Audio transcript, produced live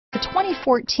The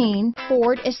 2014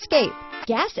 Ford Escape.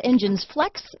 Gas engines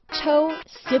flex, tow,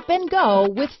 sip and go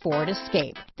with Ford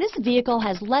Escape. This vehicle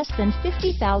has less than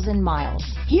 50,000 miles.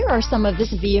 Here are some of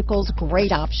this vehicle's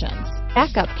great options: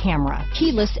 backup camera,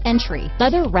 keyless entry,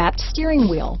 leather-wrapped steering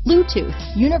wheel, Bluetooth,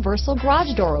 universal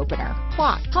garage door opener,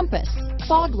 clock, compass,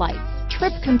 fog lights,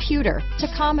 trip computer,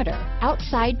 tachometer,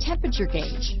 outside temperature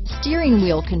gauge, steering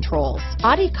wheel controls,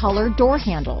 body color door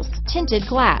handles, tinted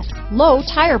glass, low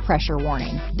tire pressure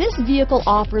warning. This vehicle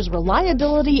offers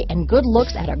reliability and good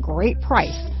looks at a great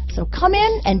price. So come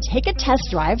in and take a test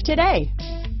drive today.